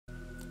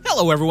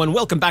Hello everyone,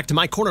 welcome back to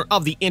my corner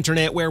of the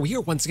internet where we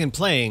are once again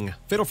playing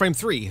Fatal Frame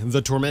 3, The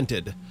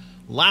Tormented.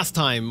 Last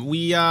time,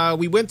 we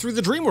went through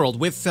the dream world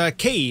with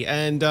Kay,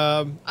 and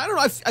I don't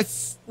know,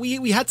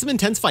 we had some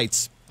intense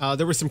fights.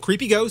 There were some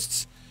creepy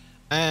ghosts,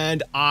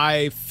 and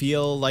I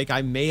feel like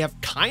I may have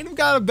kind of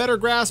got a better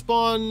grasp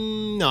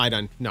on... No, I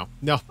don't. No,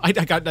 I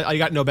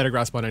got no better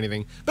grasp on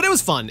anything. But it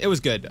was fun, it was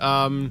good.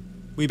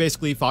 We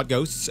basically fought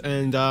ghosts,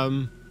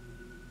 and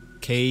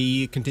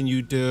Kay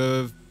continued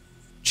to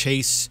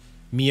chase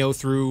Mio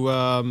through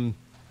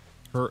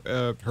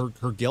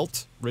her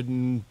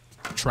guilt-ridden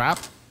trap.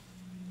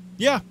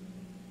 Yeah.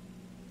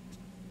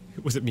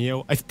 Was it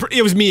Mio?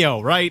 It was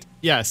Mio, right?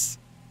 Yes.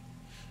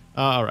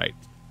 All right.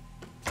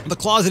 The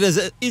closet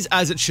is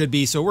as it should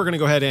be, so we're gonna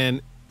go ahead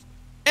and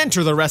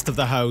enter the rest of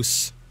the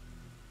house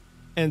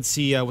and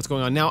see what's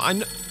going on. Now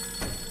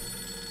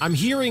I'm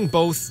hearing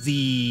both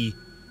the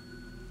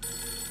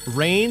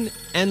rain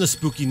and the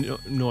spooky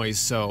noise,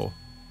 so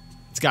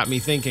it's got me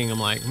thinking. I'm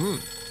like,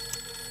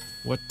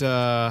 what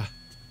does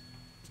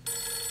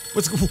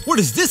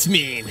this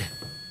mean?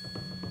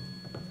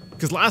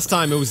 Because last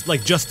time it was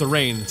like just the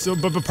rain. So,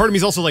 but part of me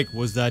is also like,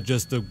 was that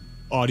just a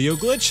audio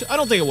glitch? I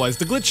don't think it was.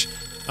 The glitch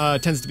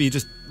tends to be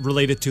just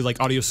related to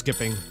like audio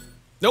skipping.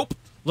 Nope.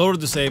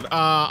 Loaded the save.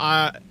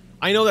 I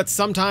know that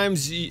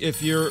sometimes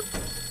if you're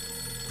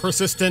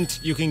persistent,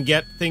 you can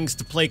get things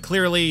to play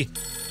clearly.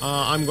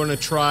 I'm gonna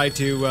try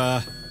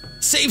to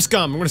save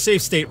scum. I'm gonna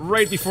save state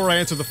right before I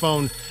answer the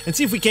phone and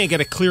see if we can't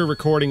get a clear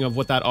recording of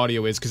what that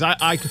audio is. Because I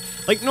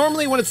like,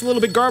 normally when it's a little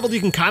bit garbled,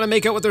 you can kind of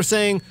make out what they're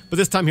saying. But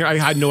this time here, I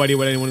had no idea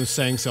what anyone was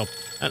saying. So,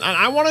 and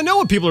I want to know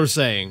what people are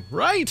saying,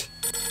 right?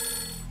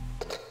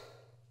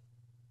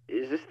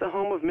 Is this the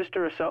home of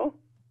Mr. Aso?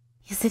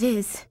 Yes, it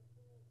is.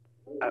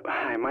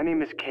 Hi, my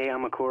name is Kei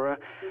Amakura.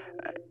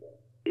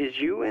 Is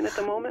you in at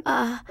the moment?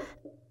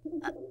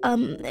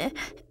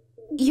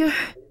 You're...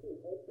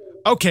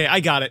 Okay, I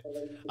got it.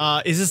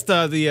 Is this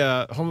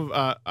the home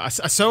of,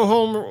 Aso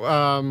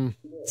home?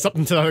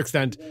 Something to that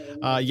extent.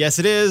 Yes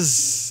it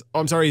is. Oh,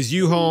 I'm sorry, is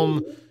you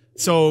home?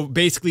 So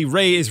basically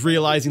Ray is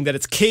realizing that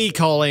it's Kay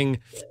calling,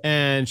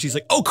 and she's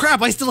like, oh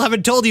crap, I still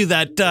haven't told you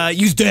that,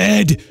 you's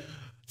dead!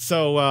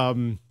 So,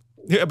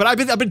 yeah, but I've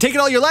been taking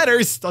all your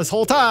letters this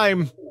whole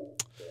time.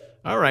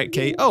 Alright,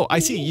 Kay. Oh, I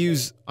see,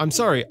 you's... I'm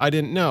sorry, I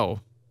didn't know.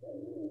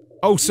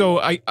 Oh,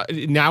 so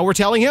now we're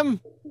telling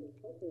him?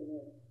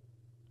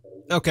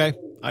 Okay,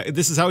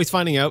 this is how he's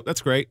finding out.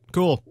 That's great.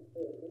 Cool.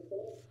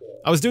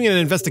 I was doing an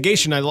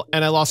investigation and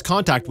I lost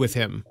contact with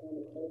him.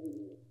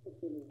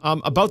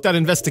 About that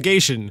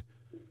investigation.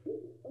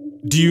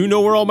 Do you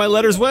know where all my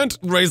letters went?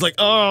 Ray's like,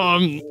 no,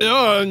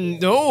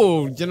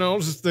 you know,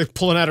 just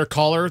pulling at her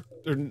collar.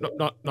 Or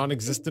not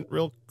non-existent,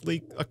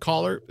 really, a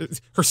collar.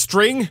 Her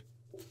string?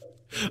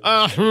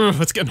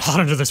 It's getting hot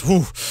under this.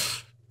 Woo.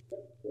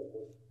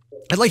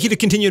 I'd like you to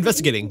continue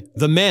investigating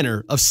the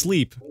manner of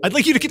sleep. I'd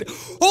like you to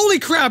Holy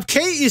crap,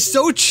 Kate is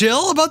so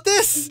chill about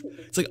this!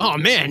 It's like, oh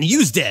man,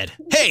 you's dead.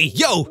 Hey,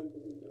 yo!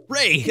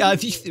 Ray,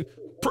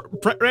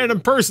 random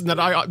person that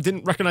I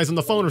didn't recognize on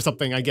the phone or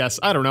something, I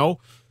guess. I don't know.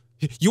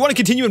 You want to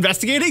continue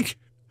investigating?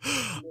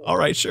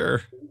 Alright,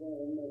 sure.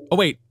 Oh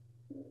wait.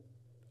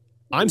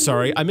 I'm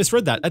sorry, I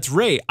misread that. That's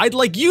Ray. I'd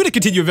like you to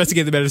continue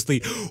investigating the manner of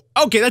sleep.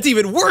 Okay, that's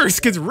even worse,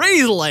 because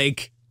Ray's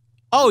like,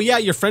 oh yeah,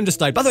 your friend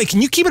just died. By the way,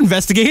 can you keep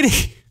investigating?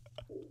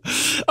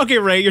 Okay,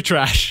 Ray, you're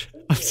trash.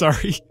 I'm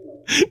sorry.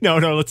 No,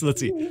 let's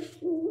see.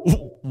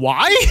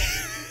 Why?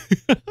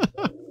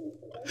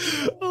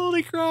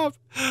 Holy crap.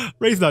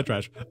 Ray's not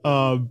trash.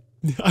 I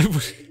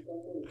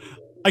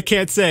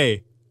can't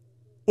say.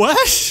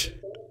 What?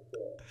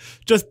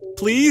 Just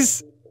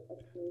please?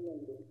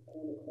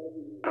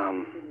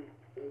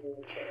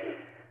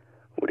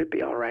 Would it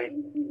be alright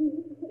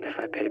if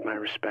I paid my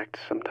respects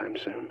sometime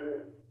soon?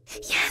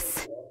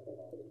 Yes.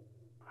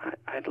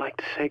 I'd like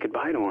to say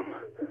goodbye to him.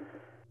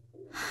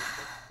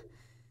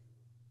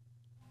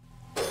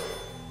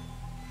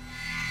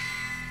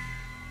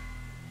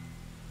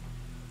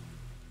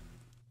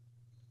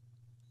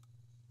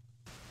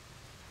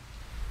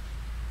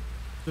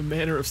 The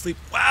manner of sleep.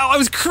 Wow, I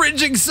was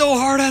cringing so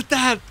hard at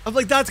that. I'm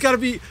like, that's gotta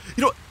be,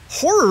 you know,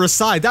 horror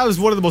aside, that was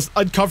one of the most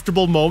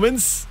uncomfortable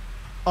moments,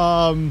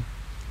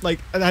 like,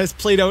 that has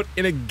played out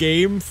in a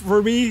game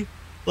for me.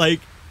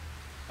 Like,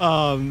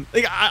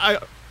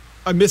 I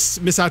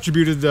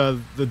misattributed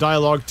the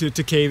dialogue to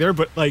Kay there,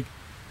 but like,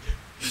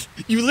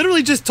 you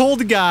literally just told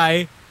the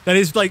guy that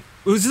is like,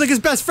 it was like his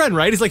best friend,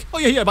 right? He's like, oh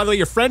yeah, by the way,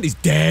 your friend is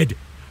dead.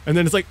 And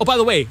then it's like, oh, by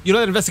the way, you know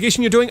that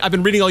investigation you're doing? I've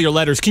been reading all your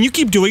letters. Can you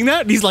keep doing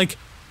that? And he's like,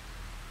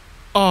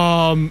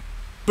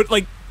 but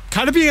like,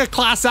 kind of being a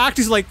class act,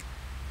 he's like,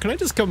 can I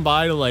just come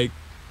by to like,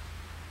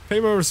 pay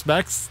my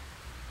respects?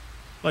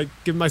 Like,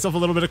 give myself a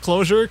little bit of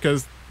closure,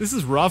 because this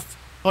is rough.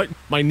 Like,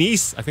 my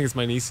niece, I think it's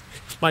my niece.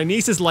 My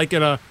niece is like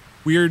in a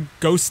weird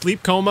ghost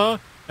sleep coma,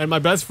 and my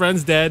best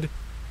friend's dead,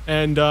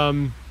 and,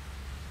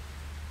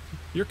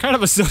 you're kind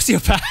of a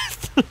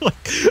sociopath.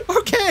 Like,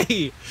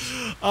 okay.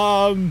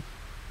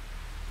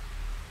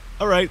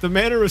 Alright, the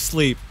manner of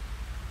sleep.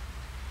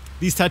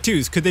 These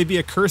tattoos, could they be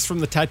a curse from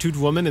the tattooed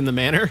woman in the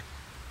manor?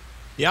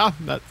 Yeah,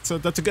 that's a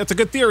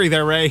good theory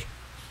there, Ray.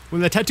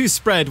 When the tattoos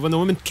spread, when the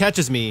woman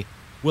catches me,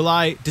 will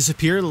I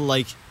disappear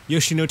like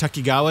Yoshino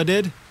Takigawa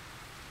did?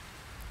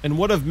 And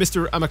what of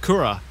Mr.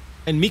 Amakura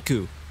and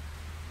Miku?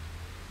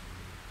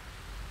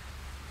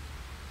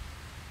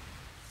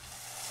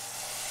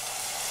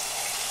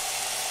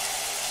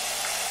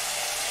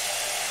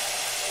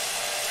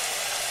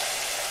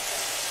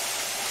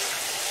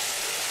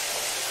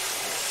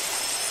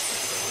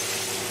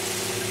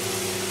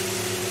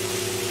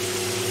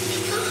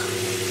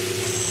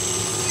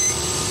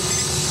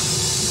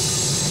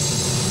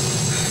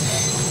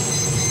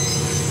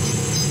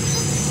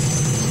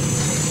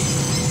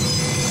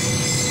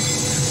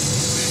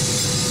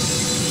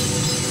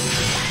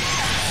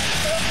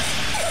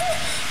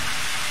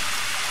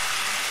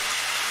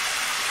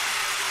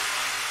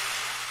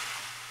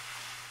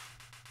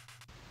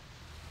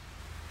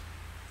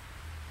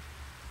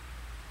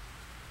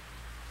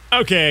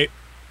 Okay,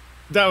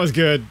 that was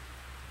good.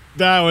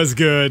 That was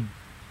good.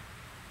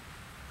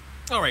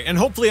 All right, and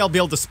hopefully I'll be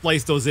able to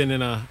splice those in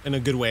a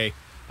good way.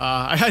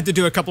 I had to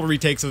do a couple of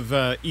retakes of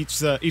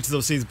each of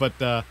those scenes, but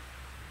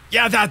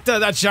yeah,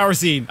 that shower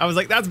scene, I was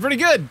like, that's pretty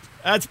good.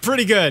 That's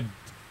pretty good.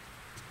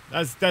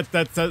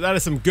 That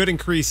is some good and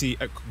creasy.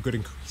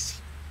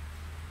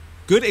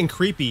 Good and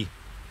creepy.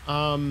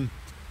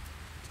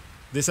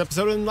 This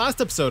episode and last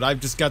episode,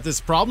 I've just got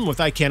this problem with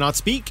I cannot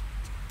speak.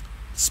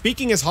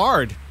 Speaking is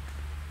hard.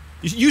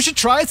 You should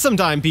try it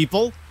sometime,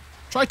 people.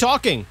 Try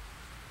talking.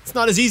 It's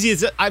not as easy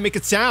as I make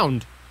it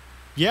sound.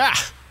 Yeah.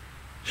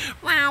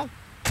 Wow.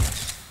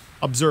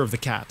 Observe the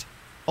cat.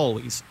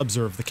 Always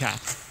observe the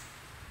cat.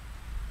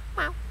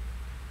 Wow.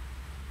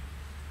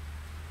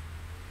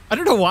 I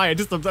don't know why.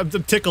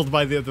 I'm tickled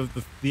by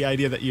the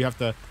idea that you have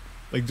to,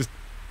 like, just.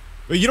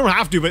 Well, you don't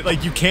have to, but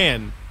like you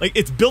can. Like,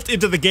 it's built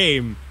into the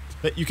game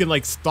that you can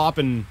like stop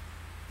and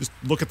just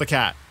look at the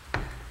cat.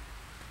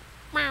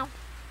 Wow.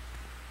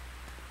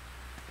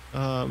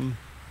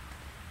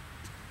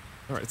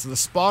 Alright, so the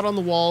spot on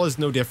the wall is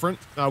no different.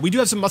 We do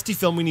have some musty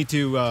film we need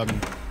to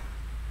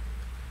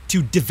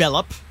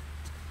develop.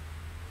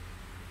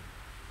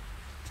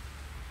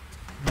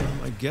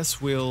 I guess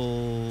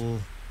we'll...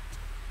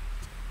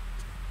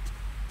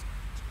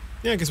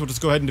 Yeah, I guess we'll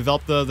just go ahead and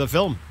develop the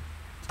film.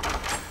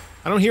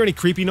 I don't hear any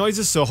creepy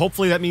noises, so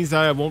hopefully that means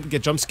that I won't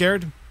get jump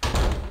scared.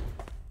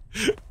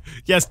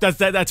 Yes,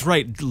 that's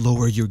right.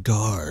 Lower your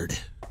guard.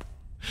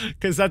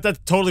 Because that's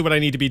totally what I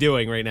need to be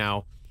doing right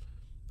now.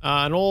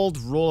 An old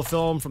roll of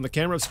film from the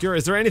camera obscura.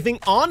 Is there anything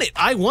on it?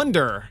 I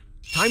wonder.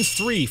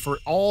 ×3 for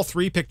all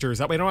 3 pictures.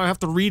 That way I don't have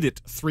to read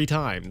it 3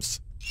 times.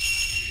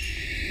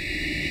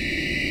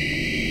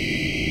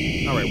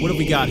 Alright, what have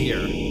we got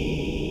here?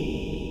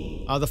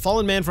 The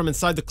fallen man from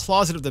inside the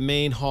closet of the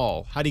main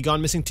hall. Had he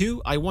gone missing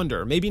too? I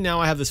wonder. Maybe now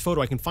I have this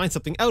photo I can find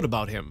something out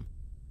about him.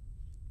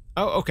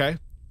 Oh, okay.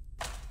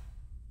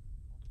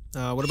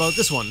 What about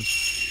this one?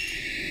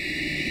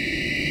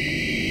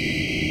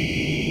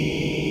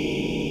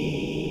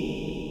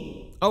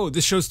 Oh,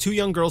 this shows 2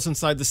 young girls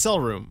inside the cell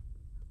room.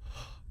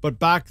 But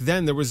back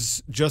then, there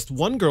was just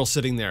one girl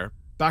sitting there.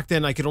 Back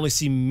then, I could only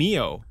see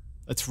Mio.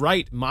 That's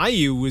right,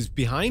 Mayu was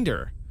behind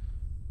her.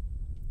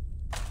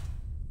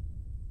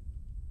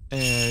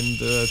 And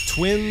the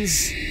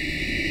twins...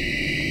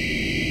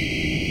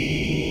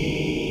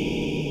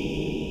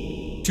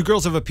 2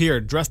 girls have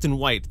appeared, dressed in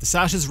white. The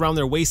sashes around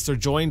their waists are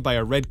joined by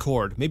a red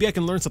cord. Maybe I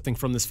can learn something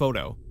from this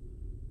photo.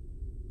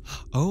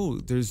 Oh,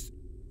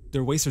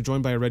 their waists are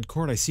joined by a red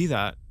cord. I see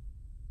that.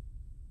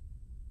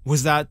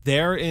 Was that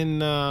there in,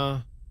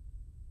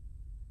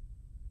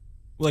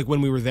 like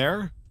when we were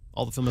there?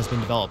 All the film has been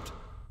developed.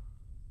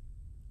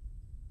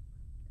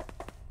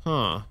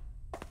 Huh.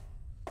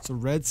 So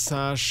red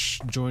sash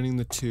joining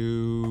the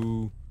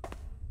 2...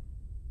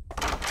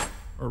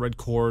 Or red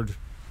cord.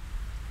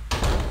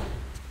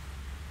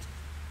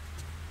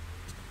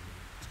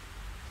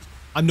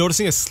 I'm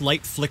noticing a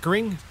slight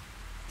flickering.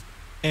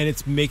 And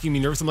it's making me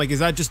nervous. I'm like, is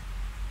that just...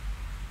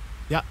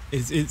 Yeah,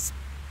 it's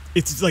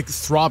like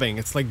throbbing.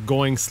 It's like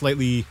going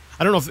slightly...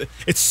 I don't know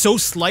if... It's so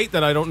slight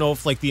that I don't know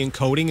if like the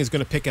encoding is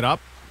going to pick it up.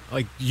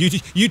 Like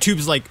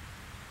YouTube's like...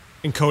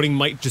 Encoding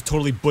might just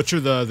totally butcher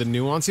the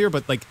nuance here,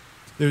 but like...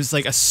 There's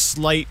like a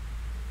slight...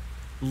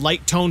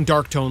 Light tone,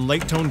 dark tone,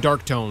 light tone,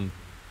 dark tone.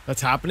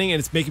 That's happening and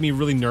it's making me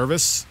really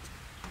nervous.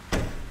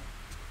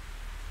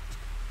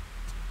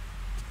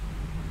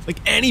 Like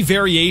any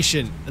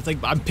variation. It's like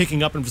I'm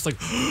picking up and I'm just like...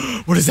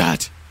 What is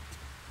that?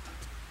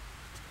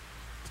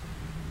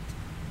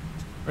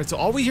 Alright, so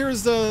all we hear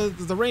is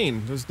the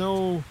rain. There's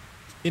no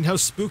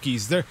in-house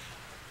spookies. They're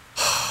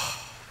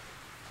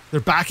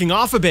backing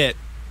off a bit.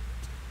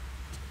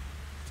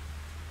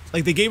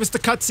 Like, they gave us the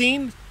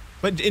cutscene,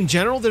 but in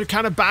general, they're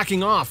kind of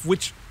backing off,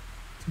 which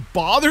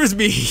bothers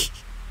me.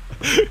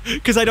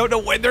 Because I don't know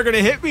when they're gonna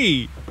hit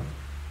me.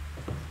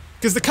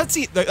 Because the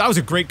cutscene, that was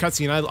a great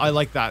cutscene. I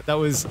like that. That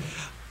was...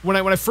 When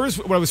I was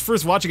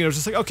first watching it, I was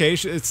just like, okay,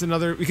 it's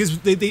another... Because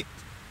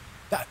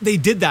They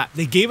did that.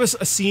 They gave us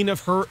a scene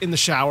of her in the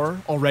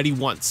shower already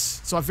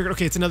once. So I figured,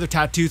 okay, it's another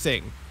tattoo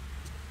thing.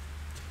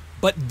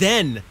 But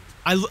then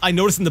I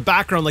noticed in the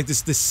background like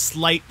this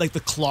slight, like the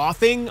claw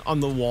thing on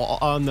the wall,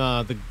 on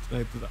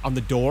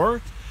the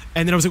door.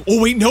 And then I was like,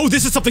 oh wait, no,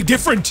 this is something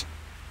different.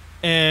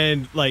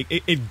 And like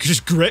it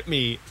just gripped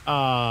me.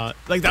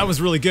 Like that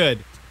was really good.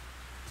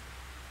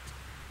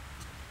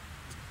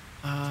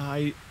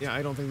 I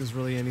don't think there's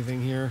really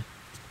anything here.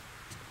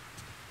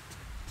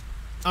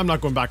 I'm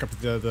not going back up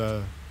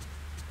to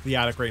the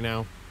attic right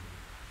now.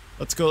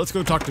 Let's go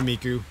talk to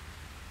Miku.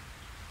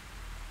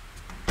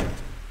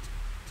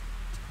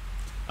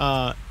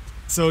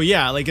 So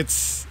yeah, like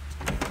it's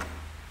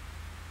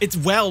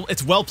well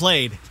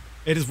played.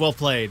 It is well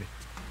played.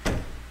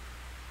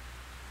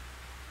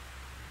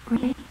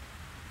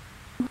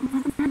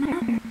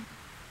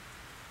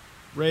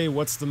 Ray,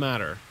 what's the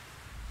matter?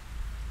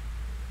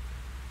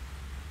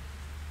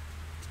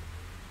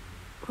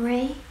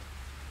 Ray?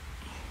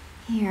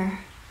 Here.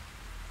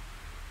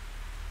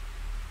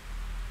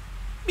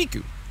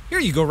 Miku, here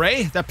you go,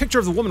 Ray. That picture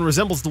of the woman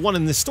resembles the one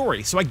in this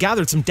story, so I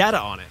gathered some data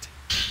on it.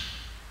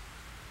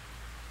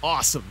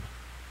 Awesome.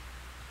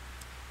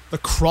 The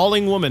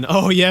crawling woman.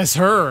 Oh yes,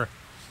 her.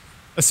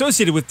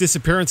 Associated with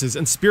disappearances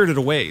and spirited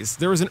aways,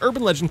 there is an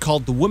urban legend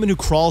called the woman who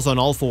crawls on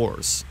all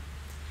fours.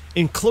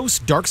 In close,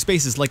 dark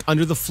spaces like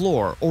under the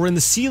floor, or in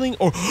the ceiling,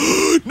 or...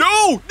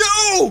 No!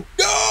 No!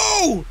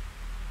 No!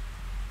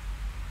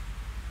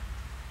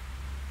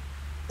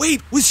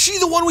 Wait, was she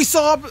the one we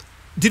saw?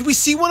 Did we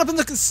see one up in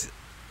the...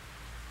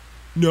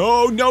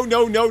 No, no,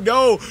 no, no,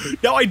 no.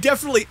 No, I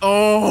definitely...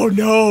 Oh,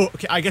 no.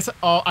 Okay, I guess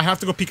I have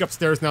to go peek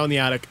upstairs now in the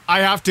attic. I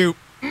have to...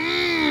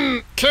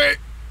 Okay.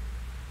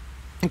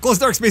 In close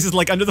dark spaces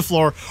like under the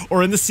floor,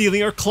 or in the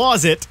ceiling or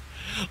closet,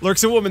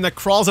 lurks a woman that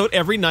crawls out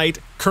every night,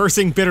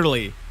 cursing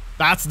bitterly.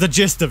 That's the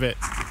gist of it.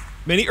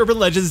 Many urban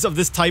legends of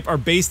this type are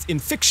based in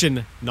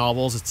fiction,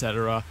 novels,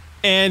 etc.,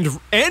 and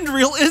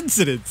real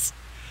incidents.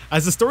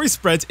 As the story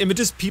spreads,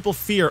 images people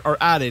fear are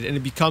added, and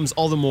it becomes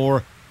all the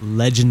more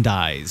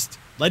legendized.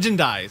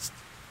 Legendized.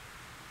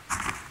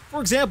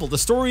 For example, the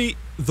story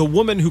The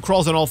Woman Who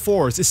Crawls on All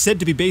Fours is said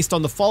to be based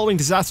on the following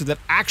disaster that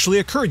actually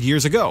occurred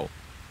years ago.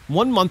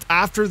 1 month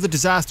after the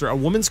disaster, a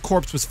woman's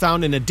corpse was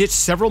found in a ditch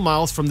several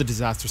miles from the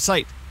disaster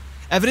site.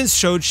 Evidence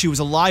showed she was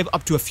alive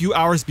up to a few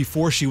hours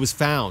before she was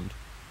found.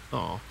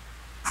 Oh.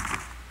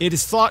 It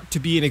is thought to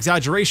be an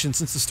exaggeration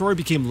since the story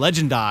became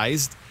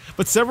legendized,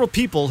 but several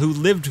people who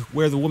lived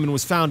where the woman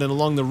was found and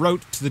along the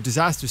route to the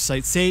disaster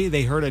site say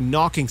they heard a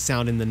knocking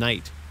sound in the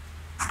night.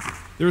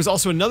 There is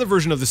also another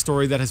version of the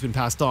story that has been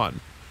passed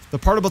on. The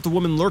part about the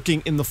woman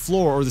lurking in the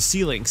floor or the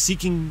ceiling,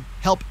 seeking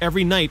help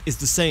every night, is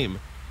the same.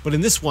 But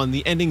in this one,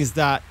 the ending is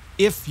that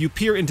if you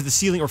peer into the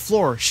ceiling or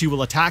floor, she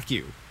will attack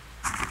you.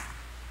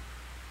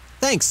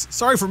 Thanks.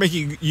 Sorry for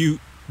making you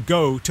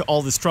go to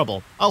all this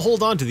trouble. I'll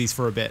hold on to these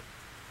for a bit.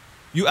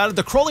 You added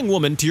the crawling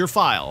woman to your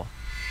file.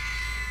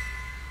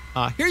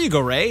 Here you go,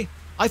 Ray.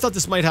 I thought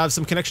this might have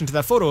some connection to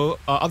that photo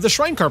of the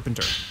shrine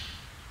carpenter.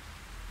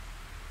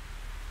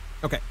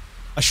 Okay.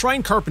 A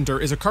shrine carpenter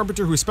is a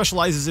carpenter who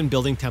specializes in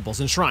building temples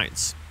and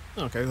shrines.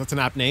 Okay, that's an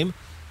apt name.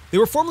 They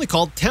were formerly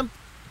called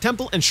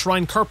temple and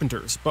shrine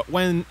carpenters, but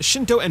when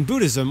Shinto and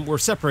Buddhism were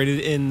separated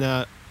in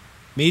the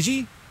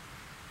Meiji?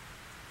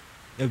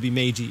 It would be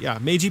Meiji, yeah.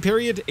 Meiji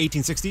period,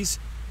 1860s.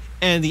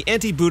 And the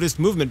anti-Buddhist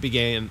movement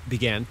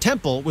began.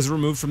 Temple was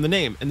removed from the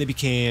name, and they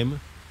became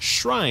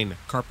shrine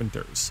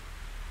carpenters.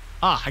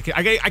 I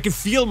can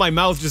feel my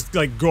mouth just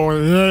like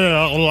going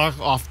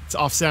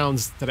off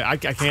sounds today. I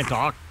can't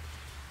talk.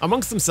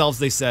 Amongst themselves,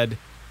 they said,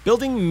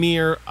 building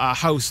mere a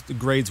house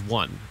degrades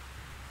 1.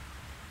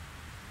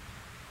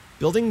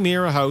 Building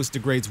mere a house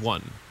degrades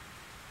 1.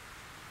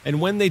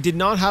 And when they did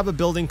not have a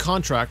building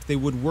contract, they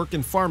would work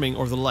in farming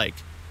or the like,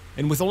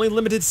 and with only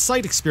limited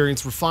site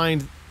experience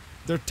refined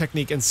their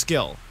technique and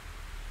skill.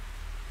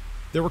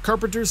 There were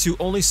carpenters who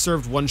only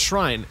served one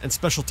shrine, and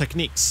special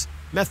techniques,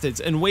 methods,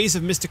 and ways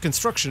of mystic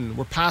construction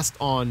were passed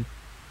on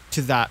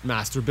to that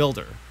master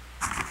builder.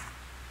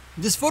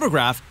 This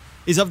photograph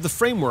is of the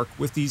framework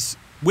with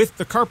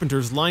the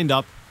carpenters lined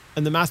up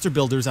and the master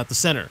builders at the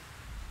center.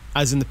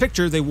 As in the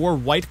picture, they wore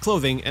white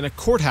clothing and a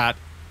court hat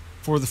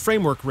for the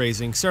framework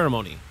raising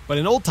ceremony. But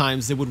in old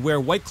times, they would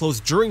wear white clothes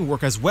during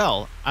work as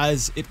well,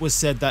 as it was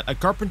said that a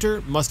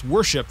carpenter must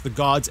worship the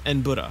gods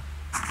and Buddha.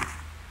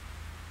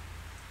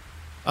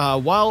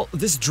 While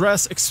this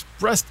dress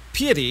expressed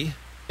piety,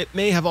 it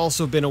may have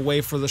also been a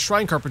way for the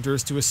shrine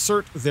carpenters to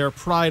assert their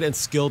pride and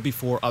skill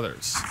before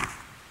others.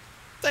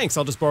 Thanks,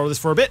 I'll just borrow this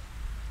for a bit.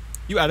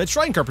 You added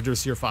shrine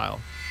carpenters to your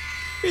file.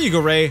 Here you go,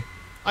 Ray.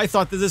 I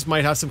thought that this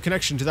might have some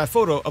connection to that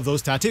photo of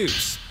those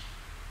tattoos.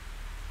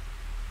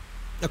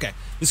 Okay,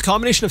 this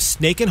combination of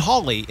snake and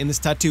holly in this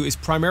tattoo is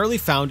primarily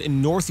found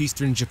in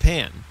northeastern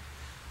Japan.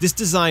 This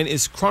design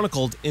is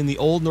chronicled in the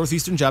old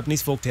northeastern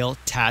Japanese folktale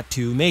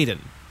Tattoo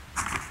Maiden.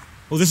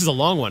 Oh, this is a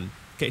long one.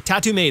 Okay,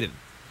 Tattoo Maiden.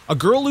 A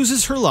girl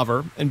loses her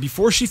lover, and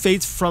before he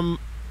fades from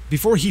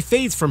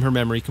her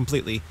memory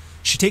completely,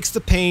 She takes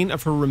the pain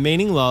of her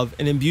remaining love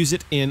and imbues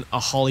it in a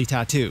holly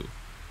tattoo.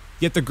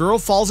 Yet the girl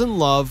falls in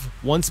love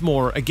once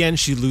more. Again,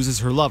 she loses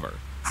her lover.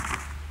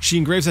 She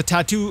engraves a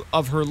tattoo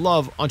of her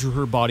love onto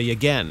her body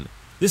again.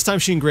 This time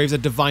she engraves a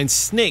divine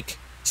snake,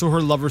 so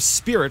her lover's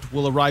spirit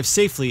will arrive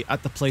safely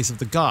at the place of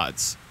the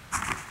gods.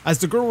 As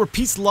the girl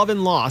repeats love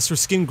and loss, her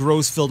skin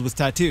grows filled with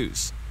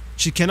tattoos.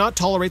 She cannot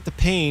tolerate the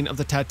pain of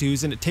the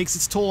tattoos, and it takes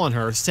its toll on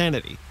her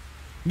sanity.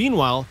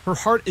 Meanwhile, her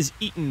heart is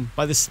eaten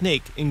by the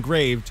snake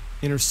engraved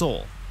in her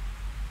soul.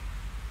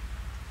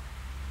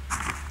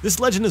 This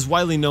legend is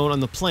widely known on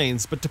the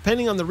plains, but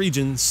depending on the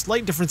region,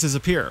 slight differences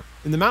appear.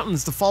 In the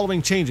mountains, the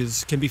following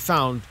changes can be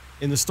found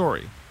in the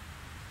story.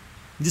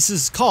 This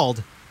is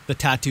called the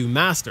Tattoo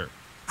Master.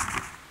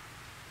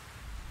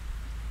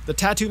 The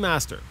Tattoo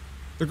Master.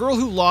 The girl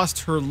who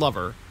lost her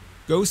lover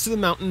goes to the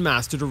mountain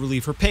master to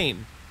relieve her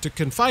pain, to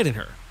confide in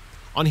her.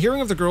 On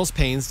hearing of the girl's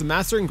pains, the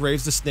master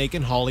engraves the snake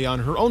and holly on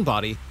her own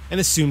body and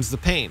assumes the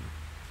pain.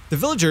 The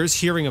villagers,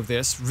 hearing of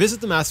this,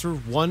 visit the master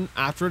one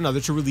after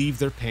another to relieve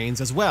their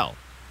pains as well.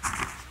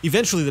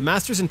 Eventually, the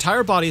master's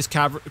entire body is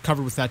covered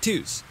with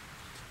tattoos.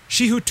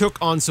 She who took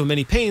on so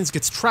many pains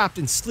gets trapped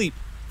in sleep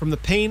from the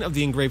pain of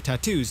the engraved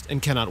tattoos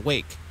and cannot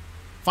wake.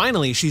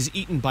 Finally, she's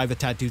eaten by the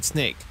tattooed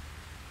snake.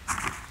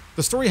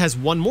 The story has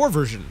one more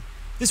version.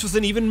 This with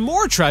an even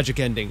more tragic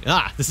ending.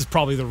 This is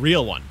probably the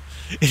real one.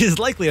 It is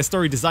likely a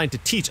story designed to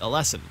teach a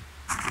lesson.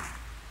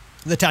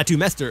 The Tattoo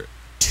Master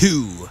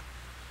 2.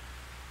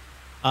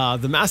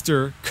 The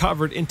master,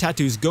 covered in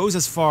tattoos, goes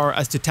as far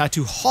as to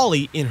tattoo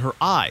Holly in her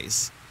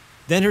eyes.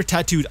 Then her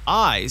tattooed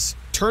eyes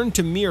turn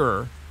to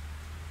mirror,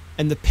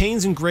 and the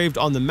pains engraved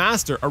on the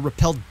master are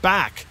repelled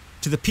back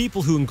to the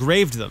people who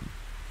engraved them.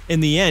 In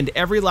the end,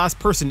 every last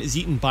person is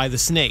eaten by the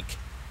snake.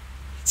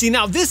 See,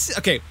 now this,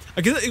 okay,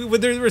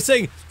 when they were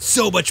saying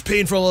so much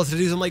pain for all the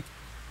tattoos, I'm like,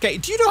 okay,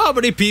 do you know how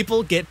many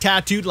people get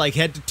tattooed like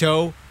head to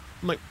toe?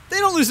 I'm like, they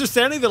don't lose their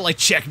sanity, they're like,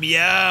 check me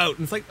out.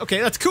 And it's like,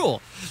 okay, that's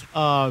cool.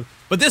 But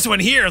this one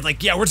here,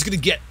 like, yeah, we're just gonna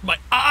get my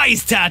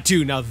eyes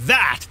tattooed. Now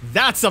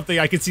that's something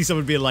I could see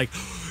someone being like,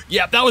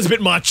 yeah, that was a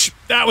bit much.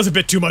 That was a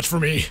bit too much for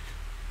me.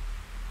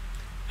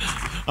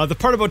 The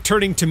part about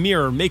turning to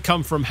mirror may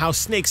come from how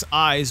snakes'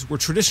 eyes were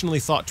traditionally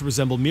thought to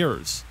resemble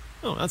mirrors.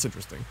 Oh, that's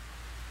interesting.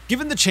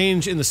 Given the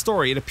change in the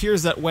story, it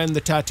appears that when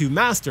the Tattoo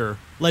Master,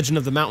 Legend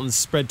of the Mountains,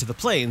 spread to the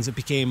plains, it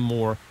became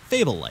more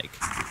fable-like.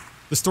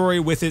 The story,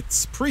 with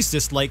its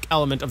priestess-like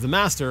element of the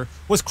Master,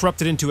 was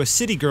corrupted into a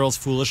city girl's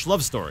foolish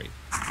love story.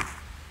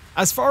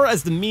 As far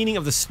as the meaning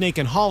of the snake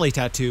and holly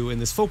tattoo in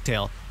this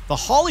folktale, the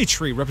holly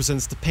tree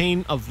represents the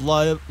pain of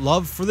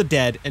love for the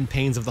dead and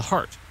pains of the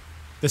heart.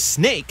 The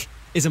snake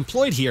is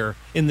employed here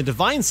in the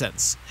divine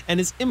sense, and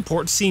its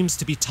import seems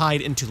to be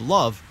tied into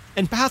love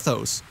and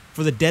pathos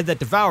for the dead that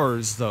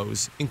devours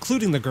those,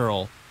 including the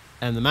girl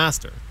and the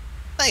master.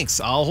 Thanks,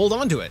 I'll hold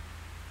on to it.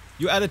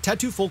 You added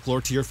tattoo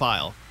folklore to your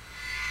file.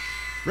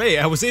 Ray,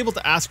 I was able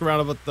to ask around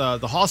about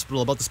the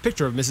hospital about this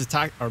picture of Mrs.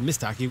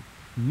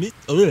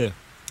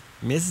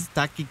 Mrs.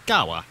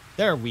 Takigawa.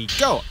 There we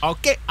go.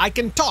 Okay, I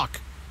can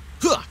talk.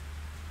 Huh.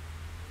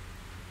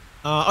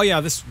 Oh yeah,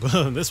 this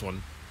this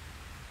one.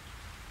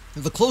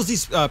 The clothes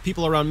these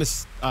people around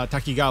Miss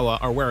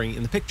Takigawa are wearing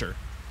in the picture.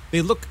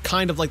 They look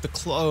kind of like the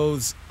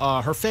clothes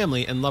her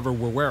family and lover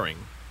were wearing.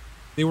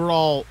 They were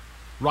all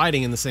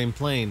riding in the same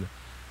plane.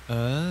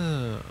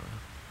 Oh.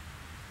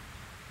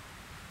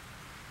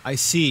 I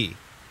see.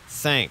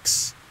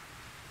 Thanks.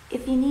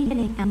 If you need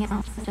anything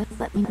else, just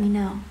let me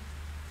know.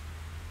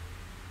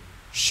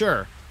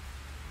 Sure.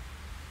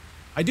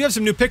 I do have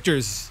some new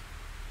pictures.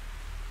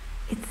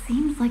 It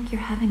seems like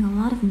you're having a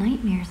lot of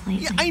nightmares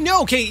lately. Yeah, I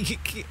know. Okay,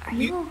 Are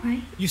you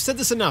alright? You said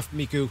this enough,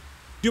 Miku.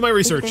 Do my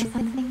research. Is there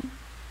something?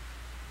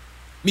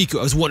 Miku,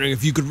 I was wondering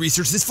if you could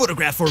research this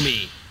photograph for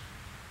me.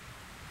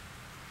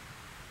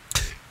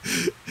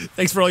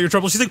 Thanks for all your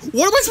trouble. She's like,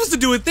 what am I supposed to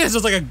do with this?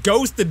 There's like a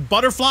ghost and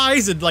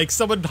butterflies and like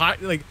someone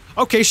like,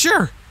 okay,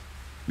 sure.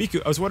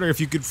 Miku, I was wondering if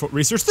you could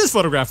research this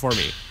photograph for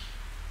me.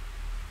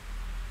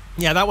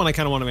 Yeah, that one I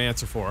kind of want an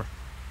answer for.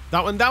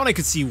 That one I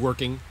could see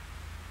working.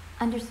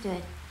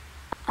 Understood.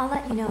 I'll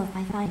let you know if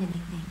I find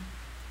anything.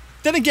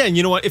 Then again,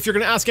 you know what? If you're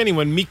going to ask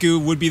anyone,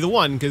 Miku would be the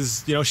one,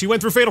 because, you know, she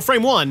went through Fatal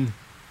Frame 1.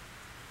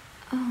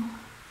 Oh,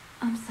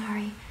 I'm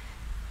sorry.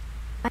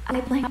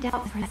 I blanked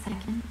out for a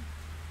second.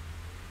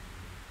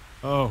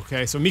 Oh,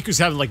 okay. So Miku's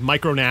having, like,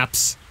 micro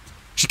naps.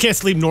 She can't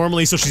sleep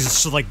normally, so she's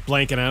just, like,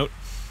 blanking out.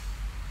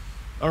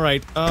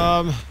 Alright,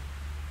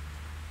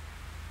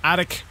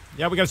 attic.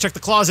 Yeah, we gotta check the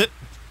closet.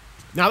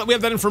 Now that we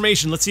have that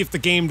information, let's see if the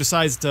game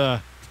decides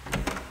to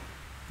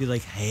be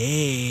like,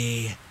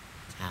 hey,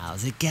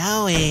 how's it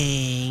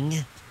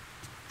going?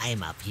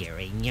 I'm up here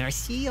in your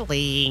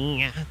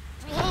ceiling.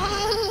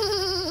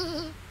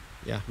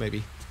 Yeah,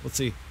 maybe. Let's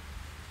see.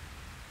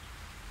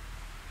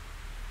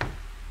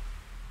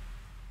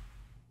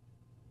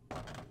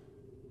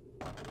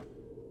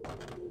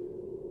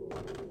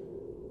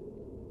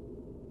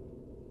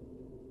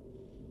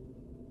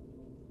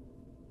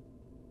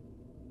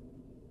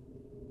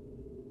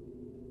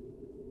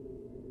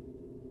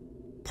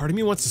 Part of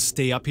me wants to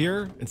stay up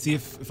here and see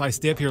if I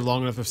stay up here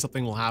long enough, if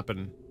something will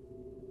happen.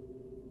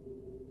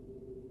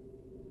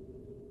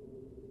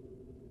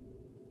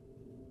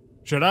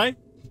 Should I?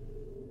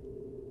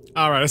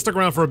 Alright, I stuck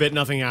around for a bit,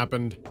 nothing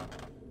happened.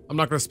 I'm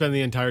not gonna spend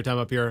the entire time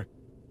up here.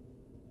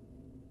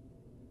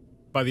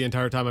 By the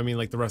entire time, I mean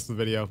like the rest of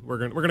the video. We're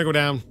gonna go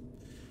down.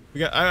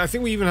 I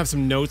think we even have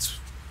some notes.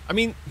 I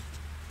mean,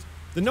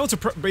 the notes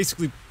are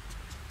basically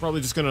probably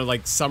just gonna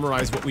like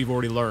summarize what we've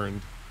already learned.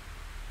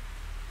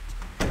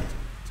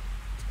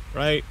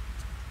 Right?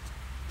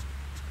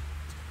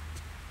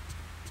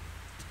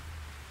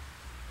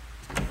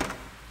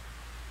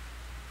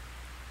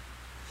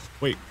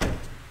 Wait.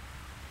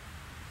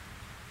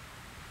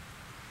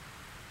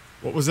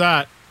 What was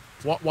that?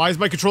 Why is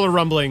my controller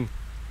rumbling?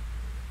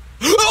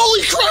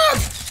 Holy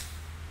crap!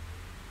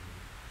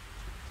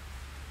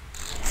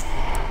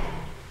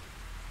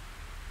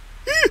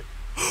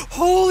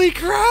 Holy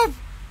crap!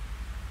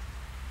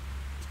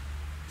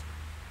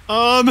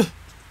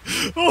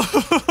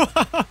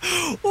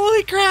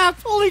 Holy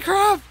crap! Holy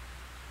crap!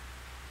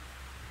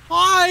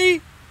 Hi!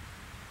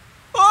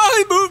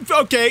 I moved!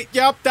 Okay,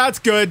 yep, that's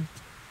good.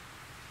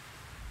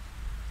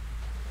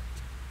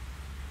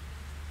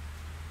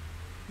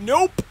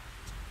 Nope.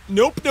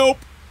 Nope, nope.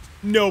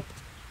 Nope.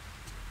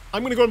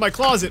 I'm gonna go to my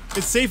closet.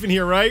 It's safe in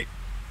here, right?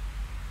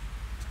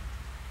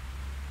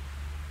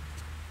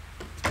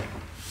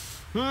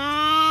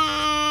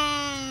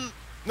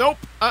 Nope.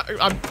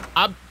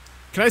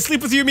 Can I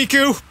sleep with you,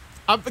 Miku?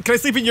 Can I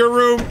sleep in your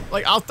room?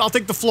 Like, I'll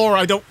take the floor.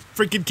 I don't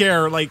freaking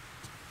care. Like...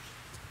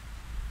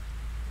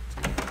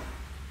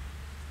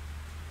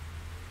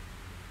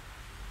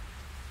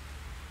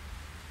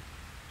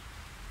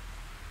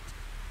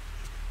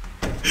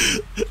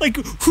 Like,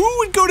 who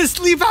would go to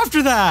sleep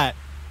after that?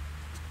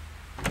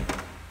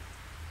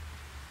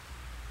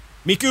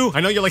 Miku,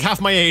 I know you're like half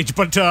my age,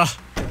 but,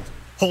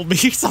 hold me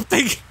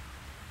something.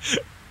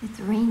 It's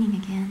raining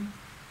again.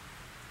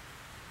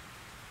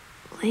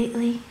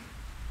 Lately,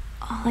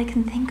 all I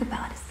can think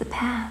about is the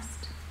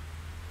past.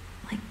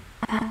 Like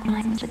back when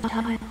I was a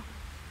child.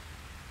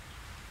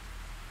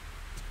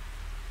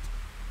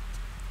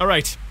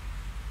 Alright.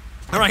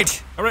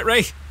 Alright,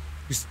 Ray.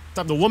 You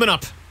stop the woman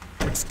up.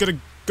 We're just gonna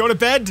go to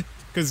bed,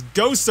 because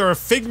ghosts are a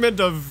figment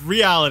of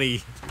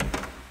reality.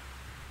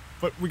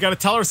 But we gotta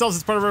tell ourselves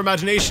it's part of our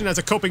imagination as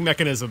a coping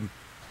mechanism.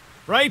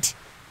 Right?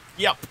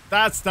 Yep,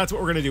 that's what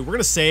we're gonna do. We're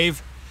gonna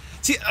save.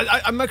 See,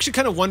 I'm actually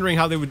kind of wondering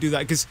how they would do that,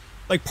 because,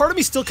 like, part of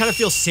me still kind of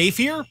feels safe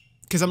here,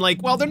 because I'm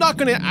like, well, they're not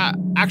gonna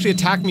actually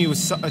attack me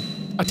with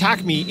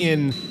attack me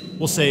in,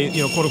 we'll say,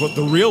 you know, quote-unquote,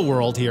 the real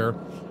world here,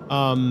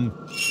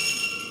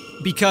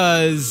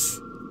 because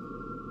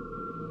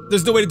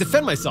there's no way to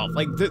defend myself.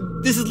 Like,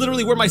 this is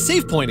literally where my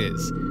save point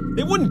is.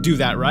 They wouldn't do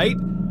that, right?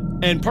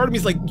 And part of me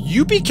is like,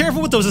 you be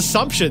careful with those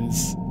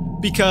assumptions,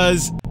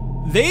 because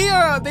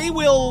they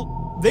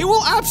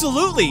will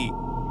absolutely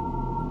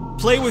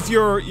play with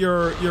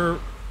your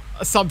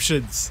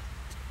assumptions.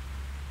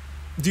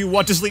 Do you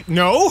want to sleep?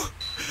 No?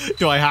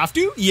 Do I have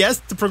to?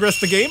 Yes, to progress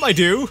the game, I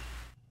do.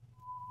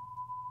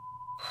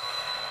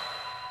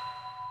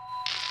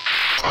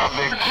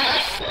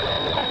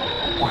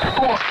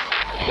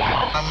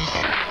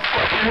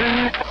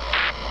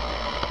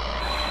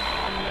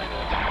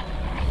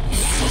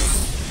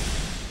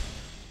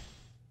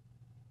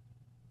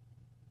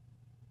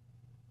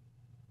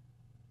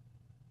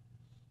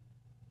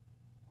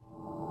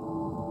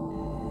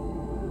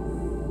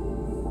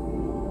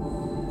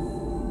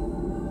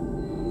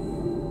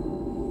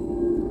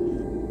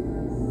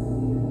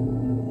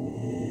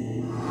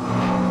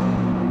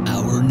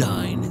 Hour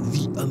 9,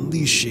 the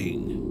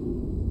unleashing.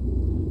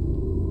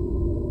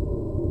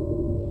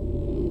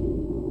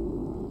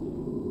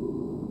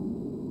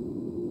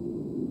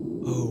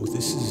 Oh,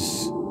 this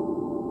is...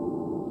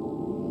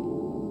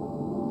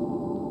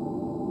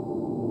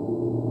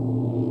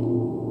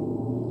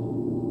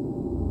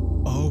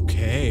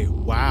 Okay,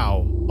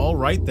 wow.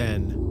 Alright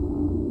then.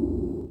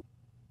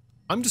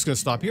 I'm just gonna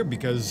stop here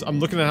because I'm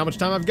looking at how much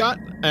time I've got,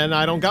 and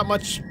I don't got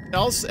much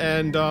else,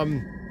 and,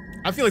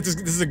 I feel like this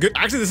is a good-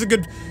 actually, this is a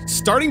good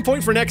starting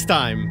point for next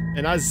time,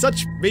 and as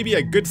such, maybe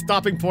a good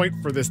stopping point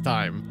for this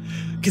time.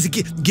 Because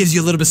it gives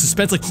you a little bit of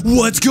suspense, like,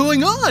 what's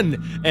going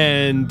on?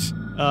 And,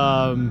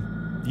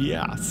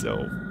 yeah,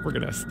 so we're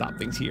gonna stop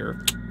things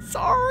here.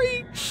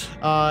 Sorry!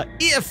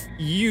 If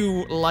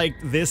you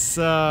liked this,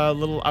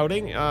 little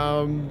outing,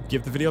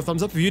 give the video a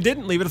thumbs up. If you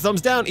didn't, leave it a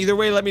thumbs down. Either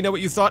way, let me know what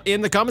you thought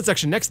in the comment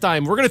section. Next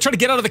time, we're gonna try to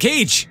get out of the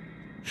cage!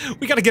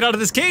 We gotta get out of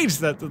this cage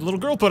that the little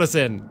girl put us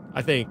in,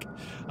 I think.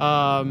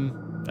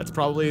 That's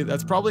probably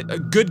a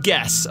good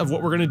guess of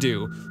what we're gonna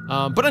do.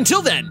 But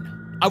until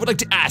then, I would like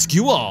to ask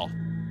you all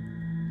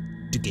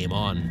to game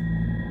on.